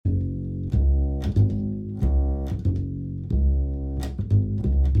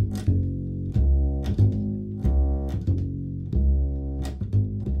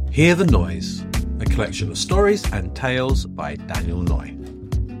Hear the Noise, a collection of stories and tales by Daniel Noy.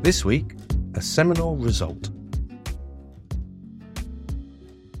 This week, a Seminal Result.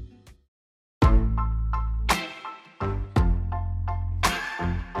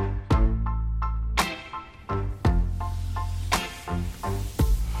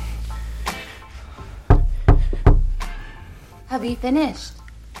 Have you finished?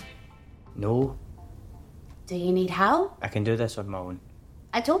 No. Do you need help? I can do this on my own.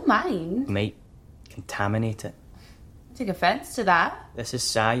 I don't mind. Might contaminate it. I take offence to that. This is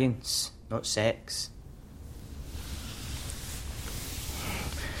science, not sex.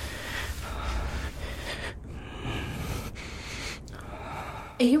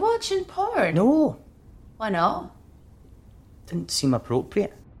 Are you watching porn? No, Why not? didn't seem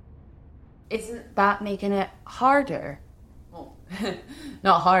appropriate. Isn't that making it harder? Well,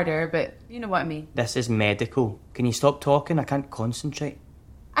 not harder, but you know what I mean. This is medical. Can you stop talking? I can't concentrate.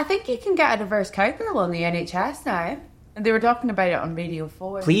 I think you can get a reverse cowgirl on the NHS now. And they were talking about it on Radio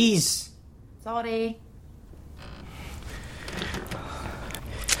 4. Please. Sorry.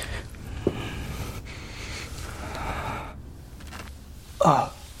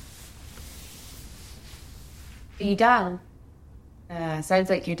 Oh. Are you done? Sounds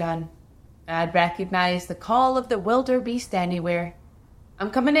like you're done. I'd recognise the call of the wildebeest anywhere.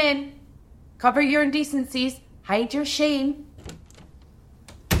 I'm coming in. Cover your indecencies. Hide your shame.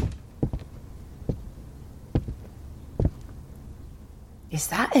 Is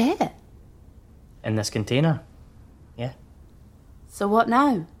that it? In this container? Yeah. So what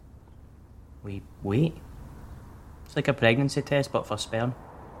now? We wait. It's like a pregnancy test, but for sperm.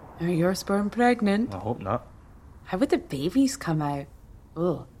 Are your sperm pregnant? I hope not. How would the babies come out?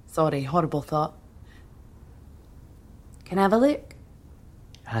 Oh, sorry, horrible thought. Can I have a look?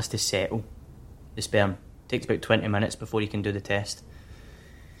 It has to settle. The sperm. Takes about 20 minutes before you can do the test.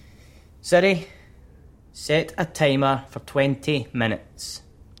 Siri, set a timer for 20 minutes.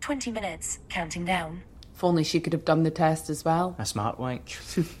 20 minutes, counting down. If only she could have done the test as well. A smart wank.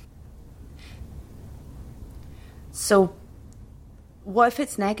 So, what if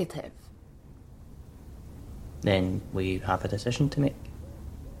it's negative? Then we have a decision to make.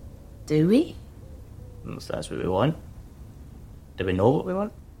 Do we? If that's what we want. Do we know what we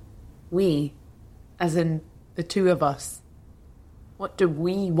want? We, as in the two of us. What do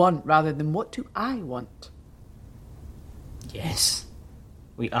we want rather than what do I want? Yes.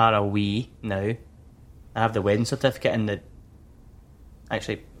 We are a we now. I have the wedding certificate and the...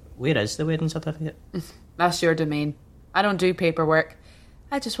 Actually, where is the wedding certificate? That's your domain. I don't do paperwork.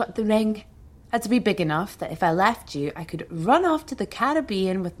 I just want the ring. Had to be big enough that if I left you, I could run off to the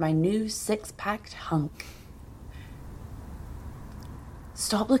Caribbean with my new six-packed hunk.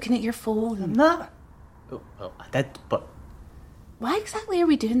 Stop looking at your phone. I'm not. Oh, well, I did, but... Why exactly are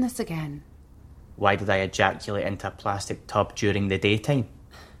we doing this again? Why did I ejaculate into a plastic tub during the daytime?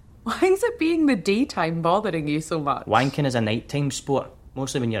 Why is it being the daytime bothering you so much? Wanking is a nighttime sport,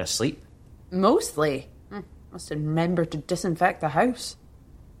 mostly when you're asleep. Mostly. Must remember to disinfect the house.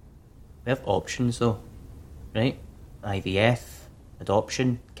 We have options though, right? IVF,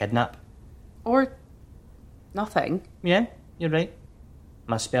 adoption, kidnap. Or nothing. Yeah, you're right.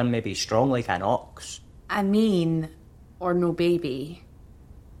 My sperm may be strong like an ox. I mean, or no baby.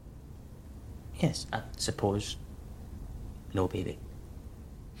 Yes, I suppose. No baby.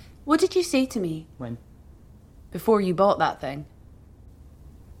 What did you say to me When? before you bought that thing?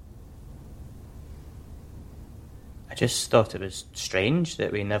 I just thought it was strange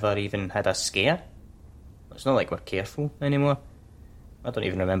that we never even had a scare. It's not like we're careful anymore. I don't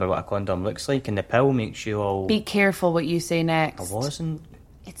even remember what a condom looks like, and the pill makes you all... Be careful what you say next. I wasn't.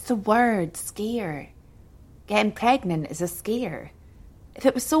 It's the word, scare. Getting pregnant is a scare. If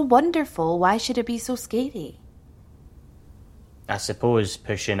it was so wonderful, why should it be so scary? I suppose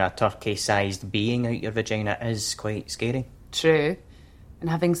pushing a turkey-sized being out your vagina is quite scary. True. And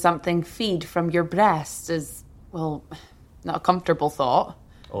having something feed from your breast is, well, not a comfortable thought.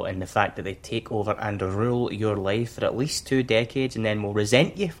 Oh, and the fact that they take over and rule your life for at least 2 decades and then will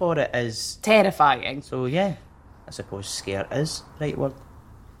resent you for it is... Terrifying. So, yeah, I suppose scare is the right word.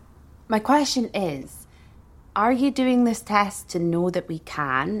 My question is, are you doing this test to know that we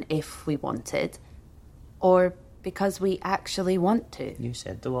can, if we wanted, or because we actually want to? You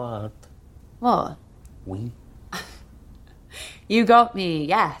said the word. What? We. You got me,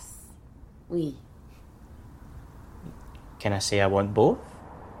 yes. We. Can I say I want both?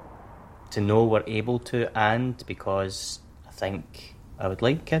 To know we're able to, and because I think I would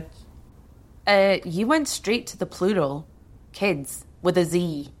like kids. You went straight to the plural. Kids, with a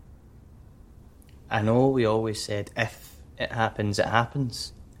Z. I know we always said if it happens, it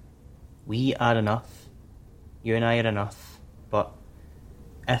happens. We are enough. You and I are enough. But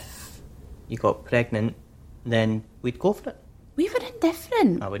if you got pregnant, then we'd go for it. We were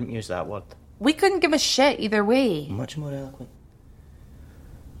indifferent. I wouldn't use that word. We couldn't give a shit either way. Much more eloquent.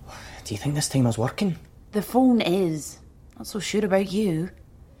 Do you think this timer's working? The phone is. Not so sure about you.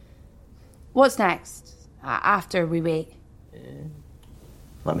 What's next? After we wait.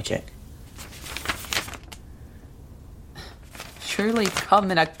 Let me check. Surely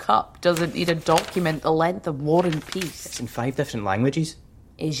cum in a cup doesn't need to document the length of War and Peace. It's in 5 different languages.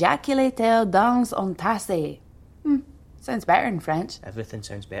 Ejaculateur dans un tasse. Sounds better in French. Everything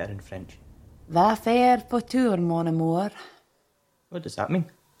sounds better in French. Va faire futur, mon amour. What does that mean?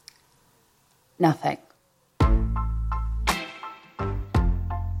 Nothing.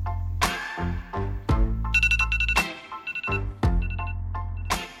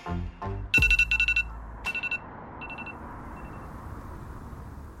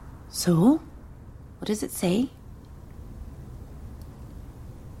 So, what does it say?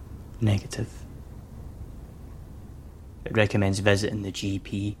 Negative. It recommends visiting the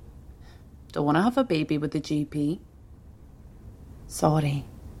GP. Don't want to have a baby with the GP. Sorry.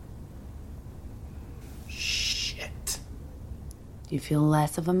 Shit. Do you feel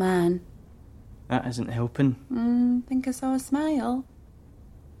less of a man? That isn't helping. Think I saw a smile.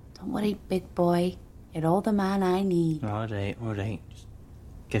 Don't worry, big boy. You're all the man I need. Alright. Just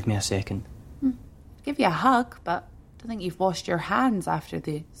give me a second. I'd give you a hug, but I don't think you've washed your hands after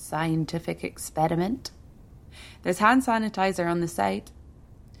the scientific experiment. There's hand sanitizer on the side.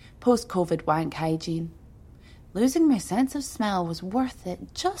 Post-COVID wank hygiene. Losing my sense of smell was worth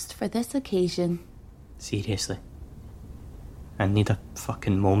it just for this occasion. Seriously. I need a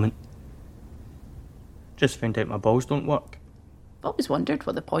fucking moment. Just found out my balls don't work. I've always wondered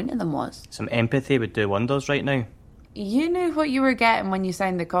what the point of them was. Some empathy would do wonders right now. You knew what you were getting when you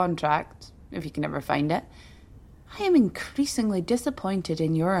signed the contract, if you can ever find it. I am increasingly disappointed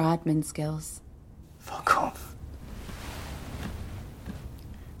in your admin skills. Fuck off.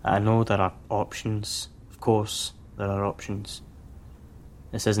 I know there are options. Of course, there are options.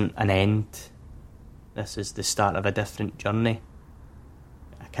 This isn't an end. This is the start of a different journey.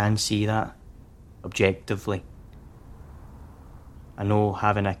 I can see that, objectively. I know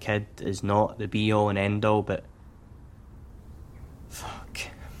having a kid is not the be-all and end-all, but... Fuck.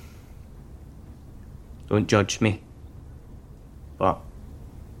 Don't judge me. But...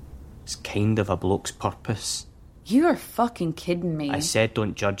 it's kind of a bloke's purpose. You are fucking kidding me. I said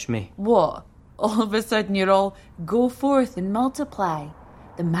don't judge me. What? All of a sudden you're all, go forth and multiply.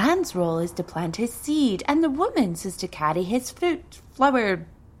 The man's role is to plant his seed, and the woman's is to carry his fruit, flower,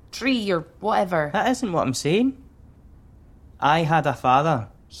 tree, or whatever. That isn't what I'm saying. I had a father.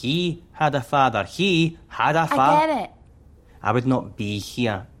 He had a father. He had a father. I get it. I would not be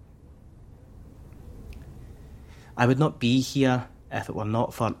here. I would not be here if it were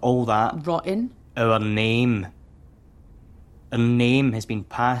not for all that. Rotten. Our name. Our name has been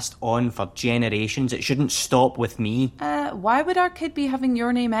passed on for generations. It shouldn't stop with me. Why would our kid be having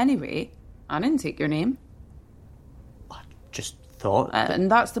your name anyway? I didn't take your name. I just thought...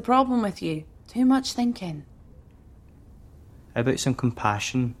 And that's the problem with you. Too much thinking. How about some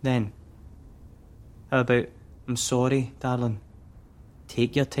compassion, then? How about, I'm sorry, darling.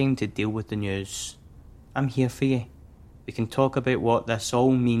 Take your time to deal with the news. I'm here for you. We can talk about what this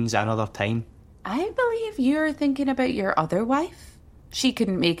all means another time. I believe you're thinking about your other wife. She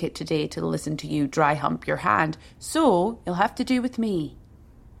couldn't make it today to listen to you dry hump your hand, so you'll have to do with me.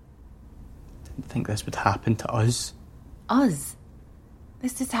 Didn't think this would happen to us. Us?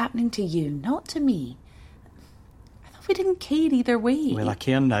 This is happening to you, not to me. I thought we didn't care either way. Well, I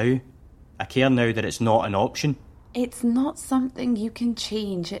care now. I care now that it's not an option. It's not something you can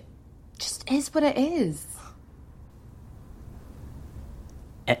change. It just is what it is.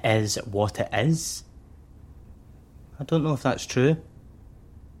 It is what it is. I don't know if that's true.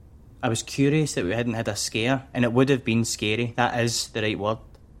 I was curious that we hadn't had a scare, and it would have been scary. That is the right word.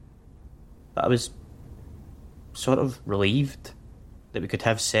 But I was sort of relieved that we could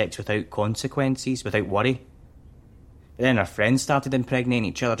have sex without consequences, without worry. But then our friends started impregnating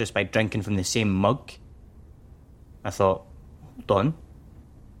each other just by drinking from the same mug. I thought, hold on.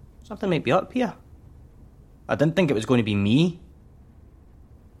 Something might be up here. I didn't think it was going to be me.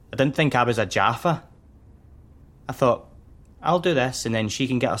 I didn't think I was a Jaffa. I thought, I'll do this and then she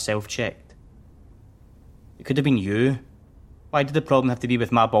can get herself checked. It could have been you. Why did the problem have to be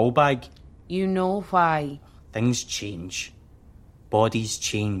with my ball bag? You know why. Things change. Bodies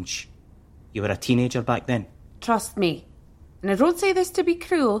change. You were a teenager back then. Trust me. And I don't say this to be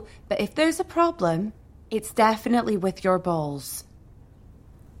cruel, but if there's a problem, it's definitely with your balls.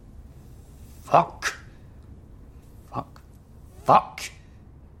 Fuck.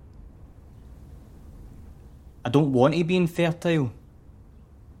 I don't want to be infertile.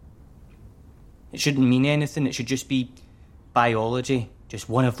 It shouldn't mean anything. It should just be biology. Just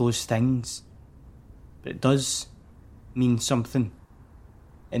one of those things. But it does mean something.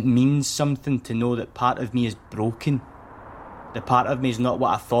 It means something to know that part of me is broken. The part of me is not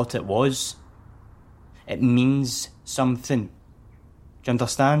what I thought it was. It means something. Do you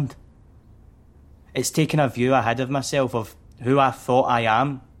understand? It's taken a view I had of myself, of who I thought I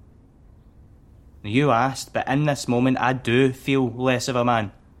am. You asked, but in this moment I do feel less of a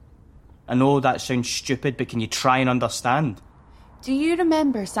man. I know that sounds stupid, but can you try and understand? Do you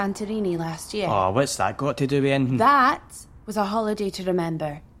remember Santorini last year? Oh, what's that got to do with anything? That was a holiday to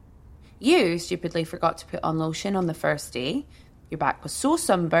remember. You stupidly forgot to put on lotion on the first day. Your back was so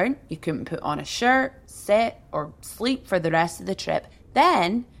sunburnt you couldn't put on a shirt, sit or sleep for the rest of the trip.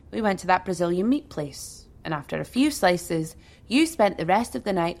 Then we went to that Brazilian meat place, and after a few slices, you spent the rest of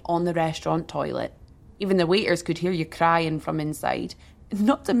the night on the restaurant toilet. Even the waiters could hear you crying from inside.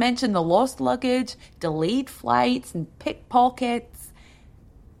 Not to mention the lost luggage, delayed flights and pickpockets.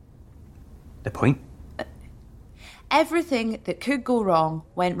 The point? Everything that could go wrong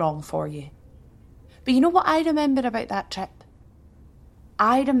went wrong for you. But you know what I remember about that trip?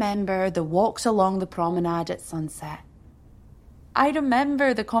 I remember the walks along the promenade at sunset. I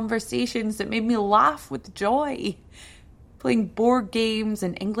remember the conversations that made me laugh with joy. Playing board games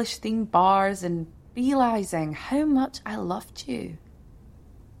in English-themed bars and realising how much I loved you.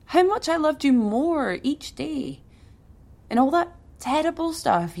 How much I loved you more each day. And all that terrible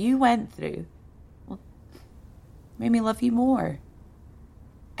stuff you went through, well, made me love you more.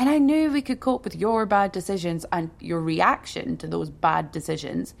 And I knew we could cope with your bad decisions and your reaction to those bad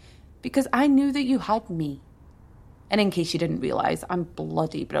decisions because I knew that you had me. And in case you didn't realise, I'm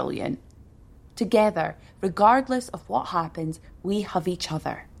bloody brilliant. Together, regardless of what happens, we have each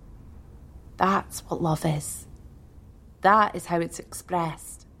other. That's what love is. That is how it's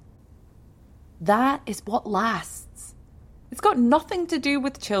expressed. That is what lasts. It's got nothing to do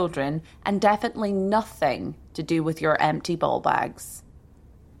with children and definitely nothing to do with your empty ball bags.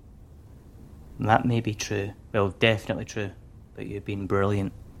 That may be true. Well, definitely true. But you've been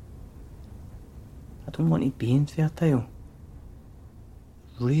brilliant. I don't want to be infertile.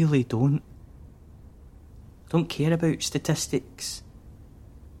 Really don't. I don't care about statistics.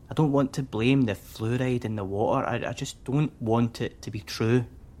 I don't want to blame the fluoride in the water. I just don't want it to be true.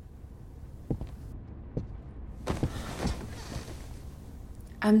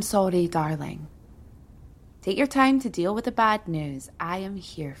 I'm sorry, darling. Take your time to deal with the bad news. I am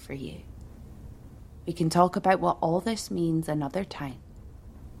here for you. We can talk about what all this means another time.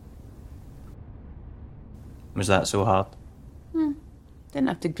 Was that so hard? Didn't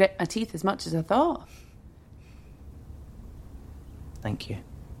have to grit my teeth as much as I thought. Thank you.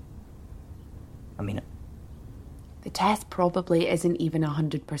 I mean it. The test probably isn't even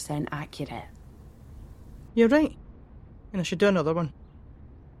 100% accurate. You're right. And I should do another one.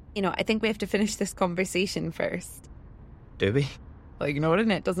 You know, I think we have to finish this conversation first. Do we? Well,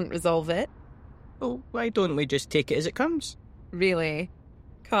 ignoring it doesn't resolve it. Well, why don't we just take it as it comes? Really?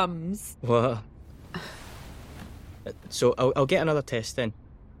 Comes. What? So I'll get another test then.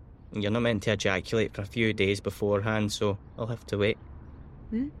 You're not meant to ejaculate for a few days beforehand, so I'll have to wait.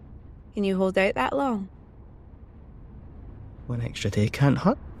 Can you hold out that long? One extra day can't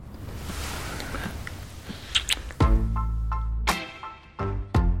hurt.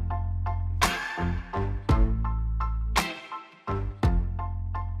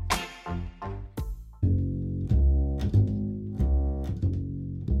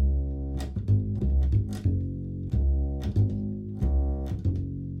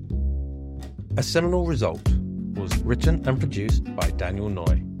 A Seminal Result was written and produced by Daniel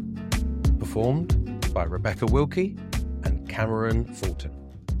Noy. Performed by Rebecca Wilkie and Cameron Fulton.